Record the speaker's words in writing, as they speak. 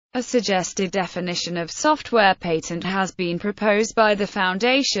A suggested definition of software patent has been proposed by the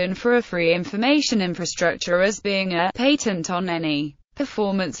Foundation for a Free Information Infrastructure as being a patent on any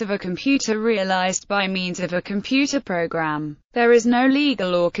performance of a computer realized by means of a computer program. There is no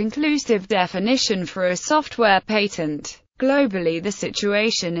legal or conclusive definition for a software patent. Globally, the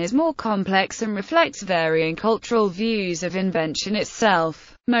situation is more complex and reflects varying cultural views of invention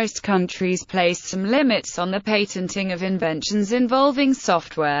itself. Most countries place some limits on the patenting of inventions involving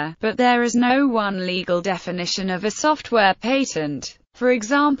software, but there is no one legal definition of a software patent. For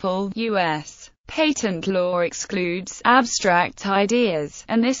example, U.S. patent law excludes abstract ideas,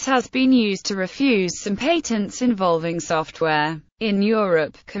 and this has been used to refuse some patents involving software. In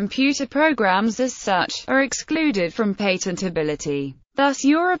Europe, computer programs as such are excluded from patentability. Thus,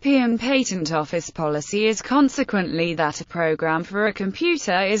 European Patent Office policy is consequently that a program for a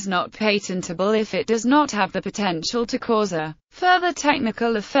computer is not patentable if it does not have the potential to cause a further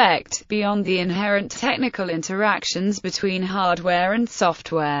technical effect, beyond the inherent technical interactions between hardware and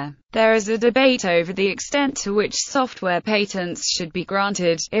software. There is a debate over the extent to which software patents should be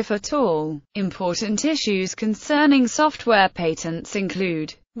granted, if at all. Important issues concerning software patents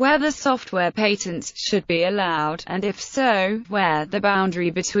include whether software patents should be allowed, and if so, where the boundary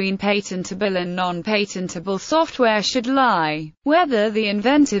between patentable and non-patentable software should lie, whether the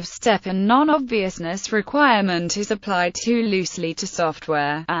inventive step and non-obviousness requirement is applied too loosely to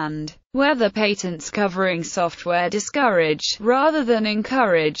software, and whether patents covering software discourage, rather than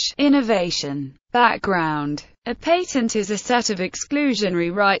encourage, innovation. Background: a patent is a set of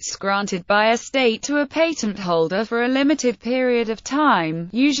exclusionary rights granted by a state to a patent holder for a limited period of time,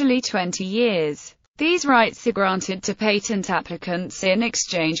 usually 20 years. These rights are granted to patent applicants in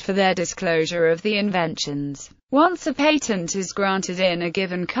exchange for their disclosure of the inventions. Once a patent is granted in a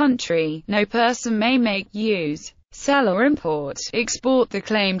given country, no person may make, use, sell or export the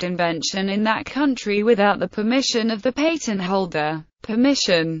claimed invention in that country without the permission of the patent holder.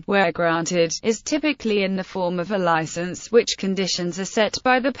 Permission, where granted, is typically in the form of a license, which conditions are set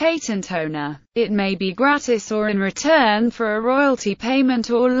by the patent owner. It may be gratis or in return for a royalty payment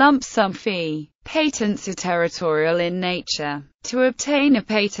or lump sum fee. Patents are territorial in nature. To obtain a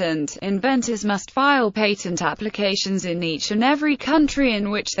patent, inventors must file patent applications in each and every country in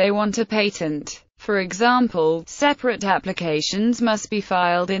which they want a patent. For example, separate applications must be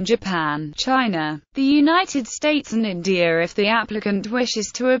filed in Japan, China, the United States and India if the applicant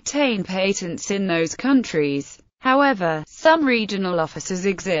wishes to obtain patents in those countries. However, some regional offices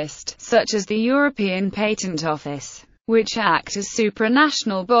exist, such as the European Patent Office, which act as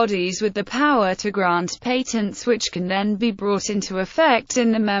supranational bodies with the power to grant patents which can then be brought into effect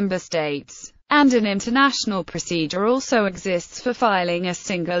in the member states. And an international procedure also exists for filing a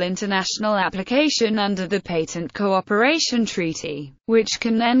single international application under the Patent Cooperation Treaty, which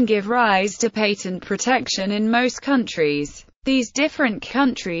can then give rise to patent protection in most countries. These different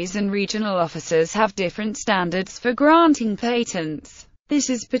countries and regional offices have different standards for granting patents. This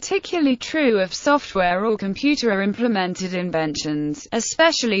is particularly true of software or computer-implemented inventions,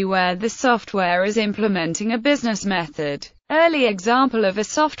 especially where the software is implementing a business method. Early example of a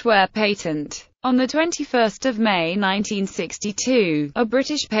software patent. On the 21st of May 1962, a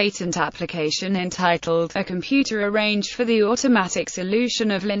British patent application entitled "A Computer Arranged for the Automatic Solution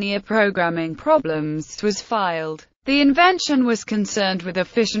of Linear Programming Problems" was filed. The invention was concerned with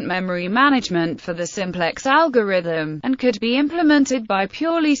efficient memory management for the simplex algorithm, and could be implemented by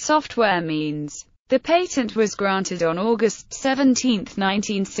purely software means. The patent was granted on August 17,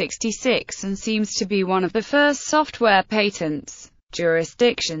 1966, and seems to be one of the first software patents.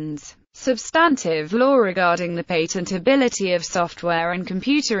 Jurisdictions. Substantive law regarding the patentability of software and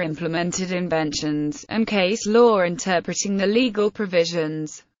computer-implemented inventions, and case law interpreting the legal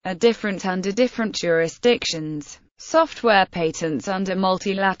provisions, are different under different jurisdictions. Software patents under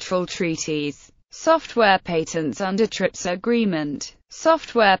multilateral treaties. Software patents under TRIPS agreement.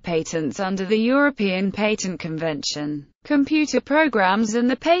 Software patents under the European Patent Convention. Computer programs and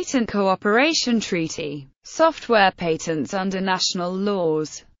the Patent Cooperation Treaty. Software patents under national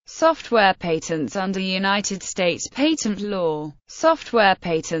laws. Software patents under United States patent law. Software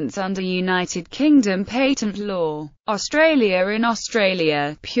patents under United Kingdom patent law. Australia. In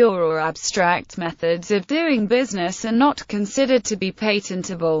Australia, pure or abstract methods of doing business are not considered to be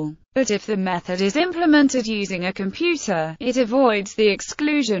patentable. But if the method is implemented using a computer, it avoids the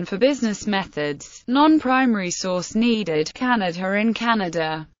exclusion for business methods. Non-primary source needed. Canada. In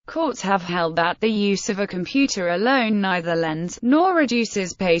Canada, courts have held that the use of a computer alone neither lends nor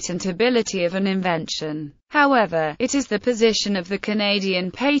reduces patentability of an invention. However, it is the position of the Canadian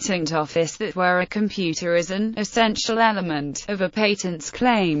Patent Office that where a computer is an essential element of a patent's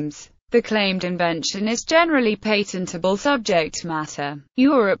claims, the claimed invention is generally patentable subject matter.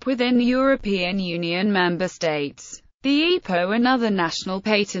 Europe. Within the European Union member states, the EPO and other national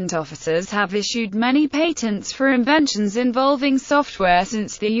patent offices have issued many patents for inventions involving software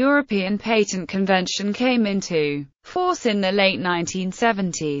since the European Patent Convention came into force in the late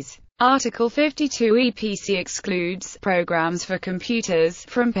 1970s. Article 52 EPC excludes programs for computers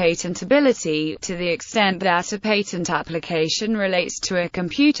from patentability to the extent that a patent application relates to a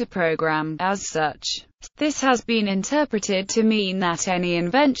computer program as such. This has been interpreted to mean that any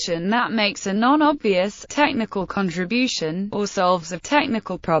invention that makes a non-obvious technical contribution or solves a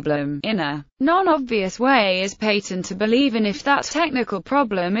technical problem in a non-obvious way is patentable even if that technical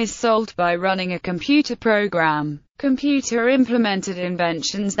problem is solved by running a computer program. Computer-implemented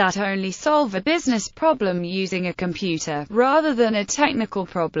inventions that only solve a business problem using a computer, rather than a technical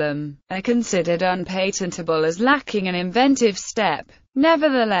problem, are considered unpatentable as lacking an inventive step.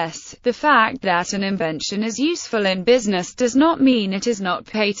 Nevertheless, the fact that an invention is useful in business does not mean it is not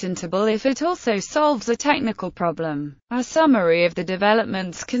patentable if it also solves a technical problem. A summary of the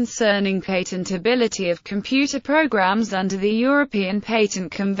developments concerning patentability of computer programs under the European Patent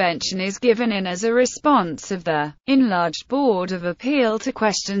Convention is given in as a response of the Enlarged Board of Appeal to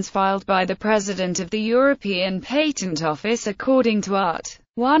questions filed by the President of the European Patent Office according to Art.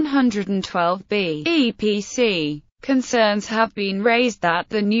 112b EPC. Concerns have been raised that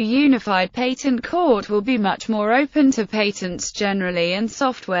the new Unified Patent Court will be much more open to patents generally and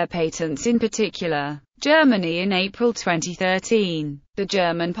software patents in particular. Germany. In April 2013, the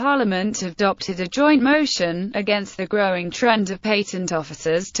German Parliament adopted a joint motion against the growing trend of patent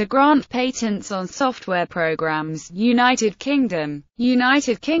offices to grant patents on software programs. United Kingdom.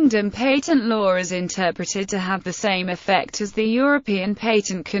 United Kingdom patent law is interpreted to have the same effect as the European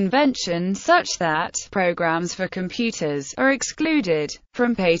Patent Convention, such that programs for computers are excluded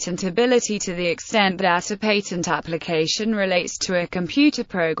from patentability to the extent that a patent application relates to a computer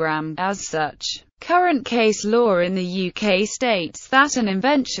program as such. Current case law in the UK states that an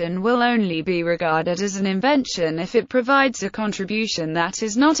invention will only be regarded as an invention if it provides a contribution that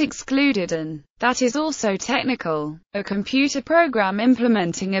is not excluded and that is also technical. A computer program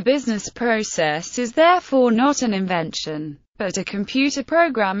implementing a business process is therefore not an invention, but a computer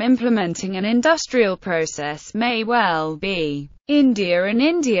program implementing an industrial process may well be. India. In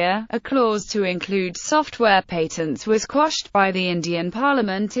India, a clause to include software patents was quashed by the Indian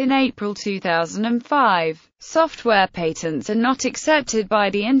Parliament in April 2005. Software patents are not accepted by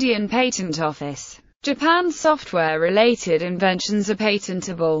the Indian Patent Office. Japan's software-related inventions are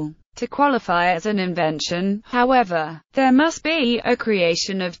patentable. To qualify as an invention, however, there must be a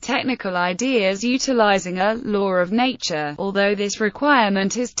creation of technical ideas utilizing a law of nature, although this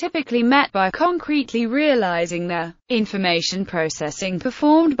requirement is typically met by concretely realizing the information processing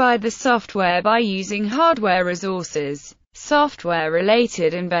performed by the software by using hardware resources.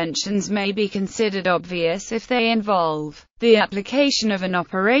 Software-related inventions may be considered obvious if they involve the application of an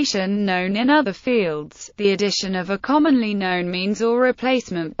operation known in other fields, the addition of a commonly known means or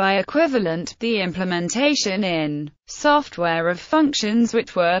replacement by equivalent, the implementation in software of functions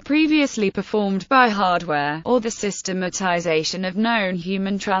which were previously performed by hardware, or the systematization of known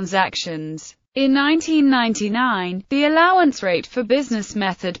human transactions. In 1999, the allowance rate for business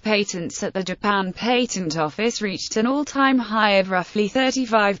method patents at the Japan Patent Office reached an all-time high of roughly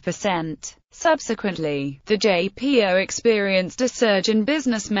 35%. Subsequently, the JPO experienced a surge in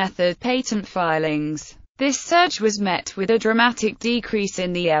business method patent filings. This surge was met with a dramatic decrease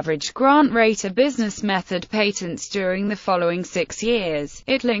in the average grant rate of business method patents during the following 6 years.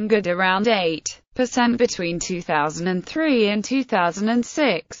 It lingered around 8% between 2003 and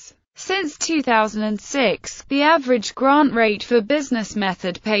 2006. Since 2006, the average grant rate for business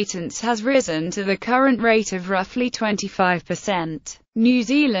method patents has risen to the current rate of roughly 25%. New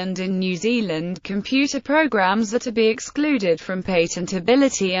Zealand. In New Zealand, computer programs are to be excluded from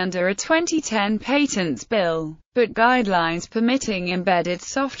patentability under a 2010 Patents Bill, but guidelines permitting embedded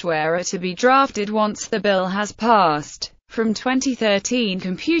software are to be drafted once the bill has passed. From 2013,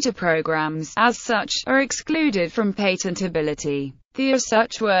 computer programs, as such, are excluded from patentability. The as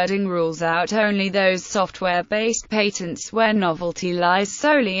such wording rules out only those software-based patents where novelty lies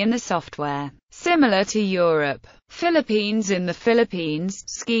solely in the software. Similar to Europe. Philippines. In the Philippines,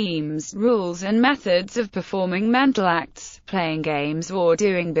 schemes, rules and methods of performing mental acts, playing games or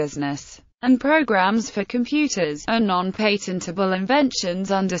doing business, and programs for computers are non-patentable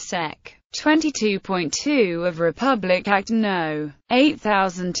inventions under Sec. 22.2 of Republic Act No.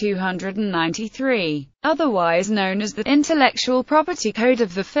 8293, otherwise known as the Intellectual Property Code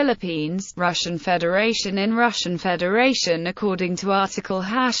of the Philippines, Russian Federation. In Russian Federation, according to Article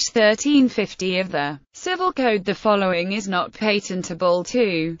 #1350 of the Civil Code, the following is not patentable: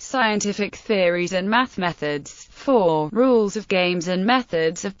 2. Scientific theories and math methods. 4. Rules of games and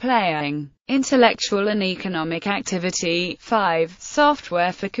methods of playing. Intellectual and economic activity. 5.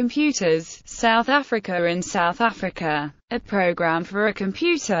 Software for computers. South Africa. In South Africa, a program for a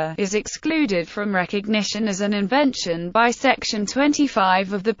computer is excluded from recognition as an invention by Section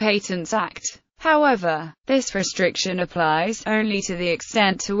 25 of the Patents Act. However, this restriction applies only to the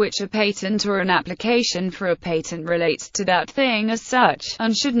extent to which a patent or an application for a patent relates to that thing as such,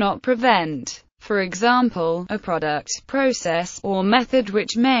 and should not prevent, for example, a product, process, or method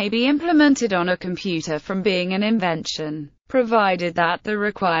which may be implemented on a computer from being an invention, provided that the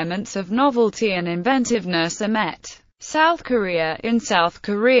requirements of novelty and inventiveness are met. South Korea. In South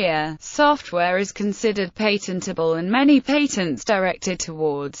Korea, software is considered patentable and many patents directed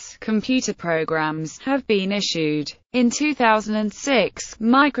towards computer programs have been issued. In 2006,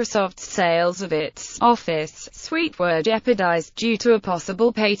 Microsoft's sales of its Office suite were jeopardized due to a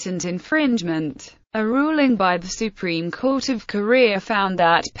possible patent infringement. A ruling by the Supreme Court of Korea found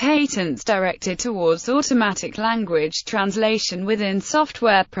that patents directed towards automatic language translation within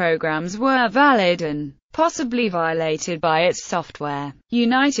software programs were valid and possibly violated by its software.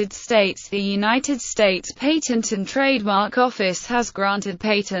 United States. The United States Patent and Trademark Office has granted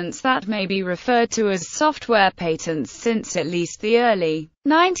patents that may be referred to as software patents since at least the early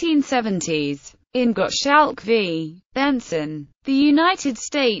 1970s. In Gottschalk v. Benson, the United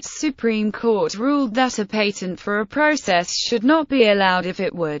States Supreme Court ruled that a patent for a process should not be allowed if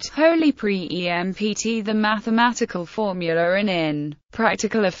it would wholly preempt the mathematical formula and in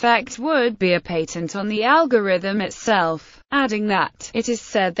practical effect would be a patent on the algorithm itself, adding that, it is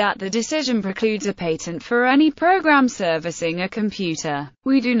said that the decision precludes a patent for any program servicing a computer.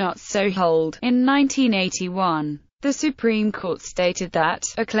 We do not so hold. In 1981, the Supreme Court stated that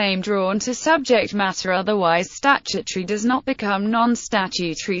a claim drawn to subject matter otherwise statutory does not become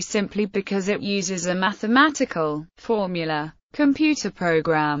non-statutory simply because it uses a mathematical formula, computer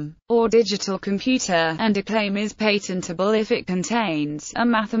program, or digital computer, and a claim is patentable if it contains a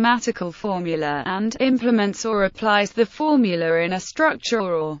mathematical formula and implements or applies the formula in a structure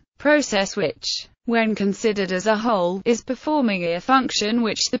or process which, when considered as a whole, is performing a function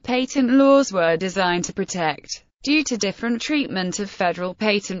which the patent laws were designed to protect. Due to different treatment of federal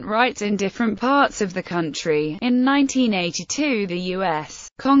patent rights in different parts of the country, in 1982 the U.S.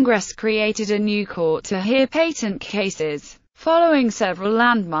 Congress created a new court to hear patent cases. Following several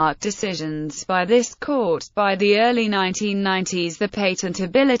landmark decisions by this court, by the early 1990s the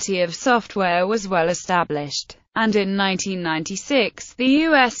patentability of software was well established, and in 1996 the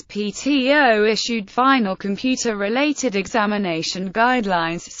USPTO issued final computer-related examination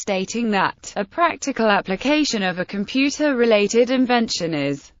guidelines stating that a practical application of a computer-related invention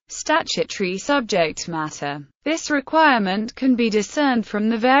is statutory subject matter. This requirement can be discerned from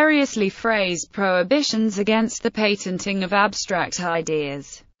the variously phrased prohibitions against the patenting of abstract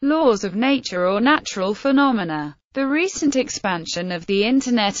ideas, laws of nature or natural phenomena. The recent expansion of the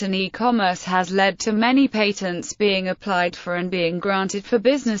Internet and e-commerce has led to many patents being applied for and being granted for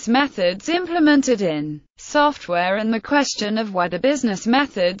business methods implemented in software, and the question of whether business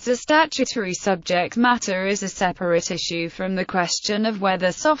methods are statutory subject matter is a separate issue from the question of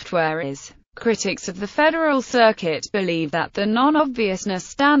whether software is. Critics of the Federal Circuit believe that the non-obviousness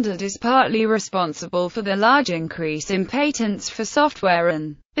standard is partly responsible for the large increase in patents for software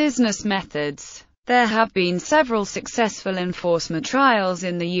and business methods. There have been several successful enforcement trials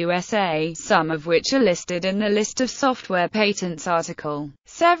in the USA, some of which are listed in the List of Software Patents article.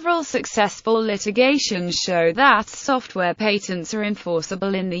 Several successful litigations show that software patents are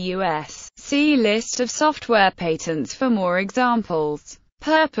enforceable in the U.S. See List of Software Patents for more examples.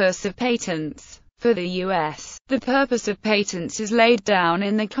 Purpose of patents. For the U.S., the purpose of patents is laid down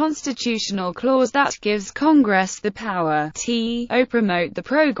in the constitutional clause that gives Congress the power to promote the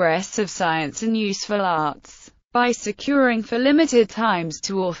progress of science and useful arts, by securing for limited times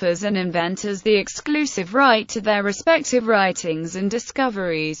to authors and inventors the exclusive right to their respective writings and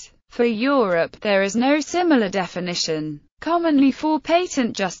discoveries. For Europe, there is no similar definition. Commonly four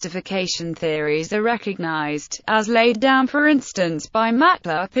patent justification theories are recognized, as laid down for instance by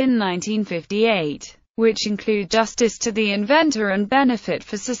Matlack in 1958, which include justice to the inventor and benefit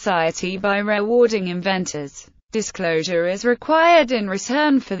for society by rewarding inventors. Disclosure is required in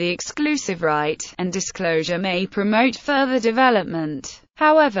return for the exclusive right, and disclosure may promote further development.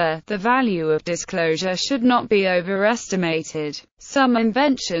 However, the value of disclosure should not be overestimated. Some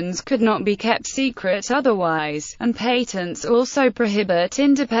inventions could not be kept secret otherwise, and patents also prohibit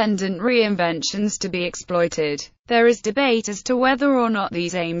independent reinventions to be exploited. There is debate as to whether or not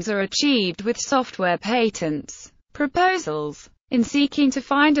these aims are achieved with software patents. Proposals. In seeking to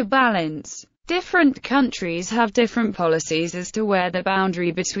find a balance, different countries have different policies as to where the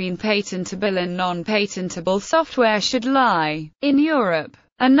boundary between patentable and non-patentable software should lie. In Europe,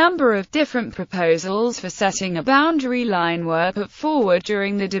 a number of different proposals for setting a boundary line were put forward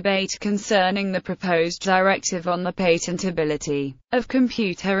during the debate concerning the proposed directive on the patentability of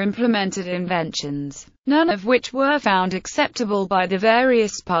computer-implemented inventions, none of which were found acceptable by the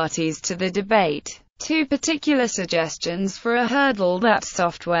various parties to the debate. Two particular suggestions for a hurdle that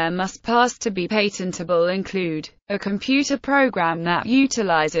software must pass to be patentable include a computer program that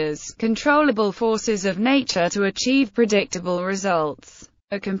utilizes controllable forces of nature to achieve predictable results,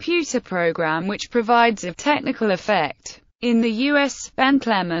 a computer program which provides a technical effect. In the U.S., Ben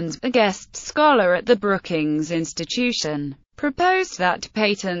Clemens, a guest scholar at the Brookings Institution, proposed that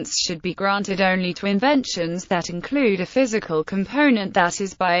patents should be granted only to inventions that include a physical component that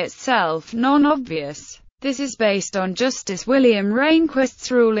is by itself non-obvious. This is based on Justice William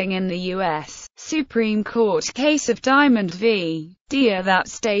Rehnquist's ruling in the U.S. Supreme Court case of Diamond v. Deere that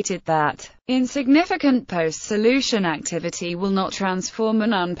stated that insignificant post-solution activity will not transform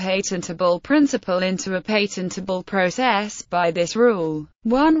an unpatentable principle into a patentable process. By this rule,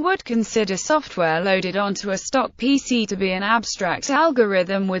 one would consider software loaded onto a stock PC to be an abstract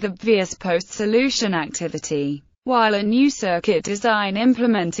algorithm with obvious post-solution activity, while a new circuit design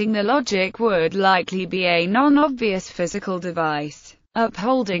implementing the logic would likely be a non-obvious physical device.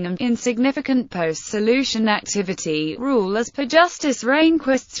 Upholding an insignificant post-solution activity rule as per Justice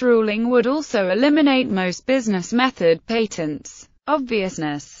Rehnquist's ruling would also eliminate most business method patents.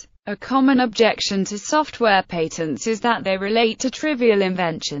 Obviousness. A common objection to software patents is that they relate to trivial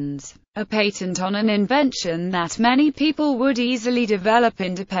inventions. A patent on an invention that many people would easily develop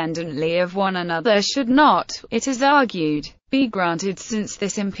independently of one another should not, it is argued, be granted since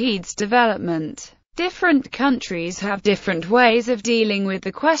this impedes development. Different countries have different ways of dealing with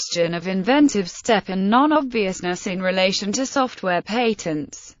the question of inventive step and non-obviousness in relation to software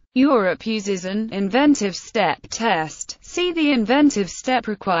patents. Europe uses an inventive step test. See the inventive step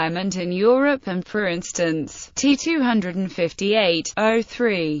requirement in Europe and, for instance,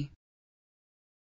 T258/03.